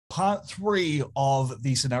part 3 of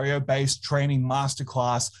the scenario-based training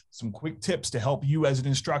masterclass. Some quick tips to help you as an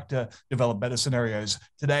instructor develop better scenarios.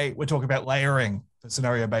 Today, we're talking about layering for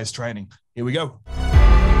scenario-based training. Here we go.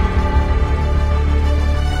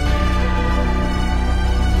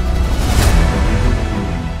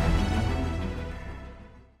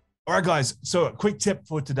 All right, guys. So a quick tip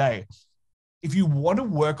for today. If you want to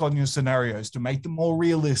work on your scenarios to make them more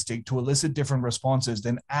realistic, to elicit different responses,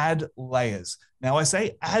 then add layers. Now, I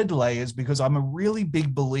say add layers because I'm a really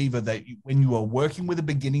big believer that when you are working with a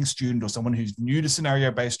beginning student or someone who's new to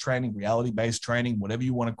scenario-based training, reality-based training, whatever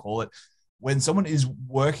you want to call it, when someone is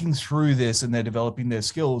working through this and they're developing their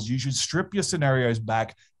skills, you should strip your scenarios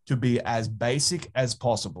back to be as basic as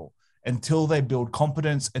possible until they build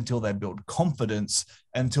competence, until they build confidence,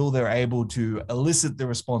 until they're able to elicit the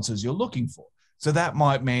responses you're looking for. So that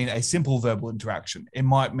might mean a simple verbal interaction. It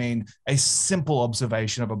might mean a simple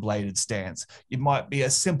observation of a bladed stance. It might be a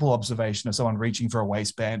simple observation of someone reaching for a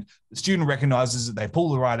waistband. The student recognizes that they pull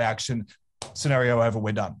the right action, scenario over,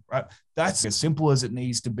 we're done, right? That's as simple as it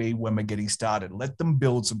needs to be when we're getting started. Let them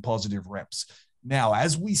build some positive reps. Now,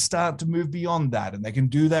 as we start to move beyond that, and they can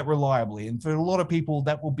do that reliably, and for a lot of people,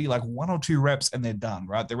 that will be like 1 or 2 reps and they're done,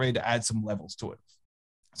 right? They're ready to add some levels to it.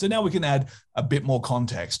 So now we can add a bit more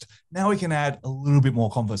context. Now we can add a little bit more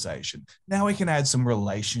conversation. Now we can add some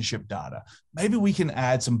relationship data. Maybe we can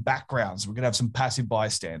add some backgrounds. We're going to have some passive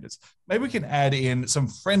bystanders. Maybe we can add in some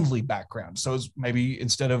friendly backgrounds. So maybe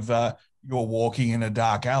instead of you're walking in a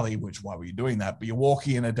dark alley, which why were you doing that? But you're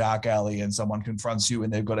walking in a dark alley and someone confronts you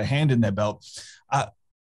and they've got a hand in their belt.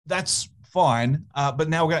 That's fine. But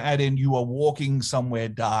now we're going to add in you are walking somewhere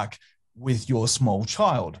dark with your small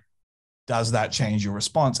child. Does that change your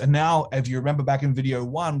response? And now, if you remember back in video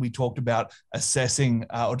 1, we talked about assessing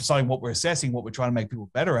or deciding what we're assessing, what we're trying to make people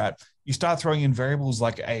better at. You start throwing in variables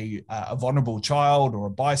like a vulnerable child or a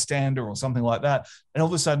bystander or something like that. And all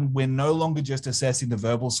of a sudden, we're no longer just assessing the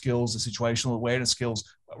verbal skills, the situational awareness skills,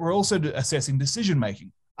 but we're also assessing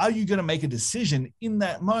decision-making. Are you going to make a decision in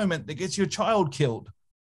that moment that gets your child killed?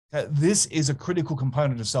 This is a critical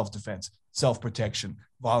component of self-defense, self-protection,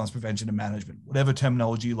 violence prevention and management, whatever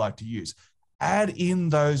terminology you like to use. Add in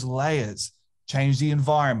those layers, change the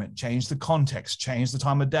environment, change the context, change the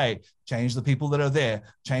time of day, change the people that are there,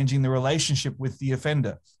 changing the relationship with the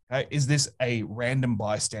offender. Okay? Is this a random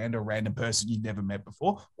bystander, a random person you've never met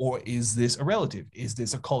before? Or is this a relative? Is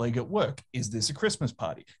this a colleague at work? Is this a Christmas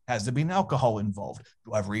party? Has there been alcohol involved?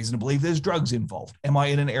 Do I have reason to believe there's drugs involved? Am I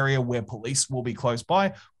in an area where police will be close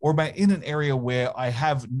by? Or am I in an area where I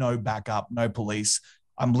have no backup, no police?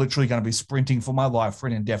 I'm literally going to be sprinting for my life for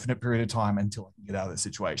an indefinite period of time until I can get out of the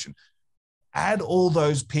situation. Add all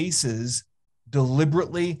those pieces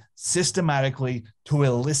deliberately, systematically to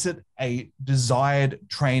elicit a desired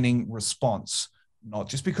training response. Not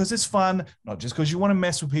just because it's fun, not just because you want to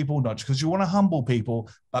mess with people, not just because you want to humble people,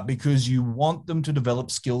 but because you want them to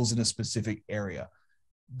develop skills in a specific area.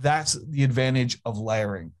 That's the advantage of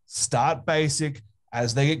layering. Start basic.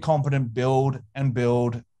 As they get competent, build and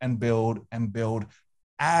build and build and build.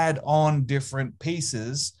 Add on different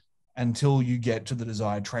pieces until you get to the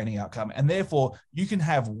desired training outcome. And therefore, you can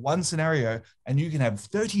have one scenario and you can have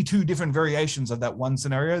 32 different variations of that one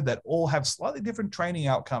scenario that all have slightly different training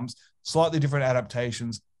outcomes, slightly different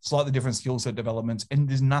adaptations, slightly different skill set developments. And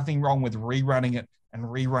there's nothing wrong with rerunning it and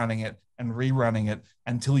rerunning it and rerunning it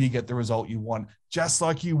until you get the result you want, just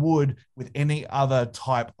like you would with any other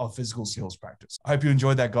type of physical skills practice. I hope you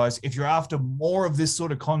enjoyed that, guys. If you're after more of this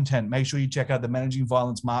sort of content, make sure you check out the Managing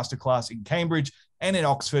Violence Masterclass in Cambridge and in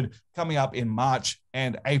Oxford coming up in March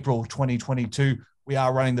and April 2022. We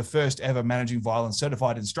are running the first ever Managing Violence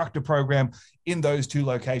Certified Instructor program in those 2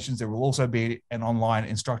 locations. There will also be an online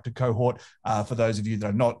instructor cohort for those of you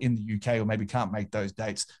that are not in the UK or maybe can't make those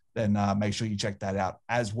dates. Then make sure you check that out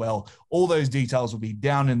as well. All those details will be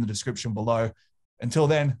down in the description below. Until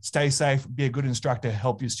then, stay safe, be a good instructor,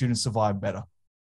 help your students survive better.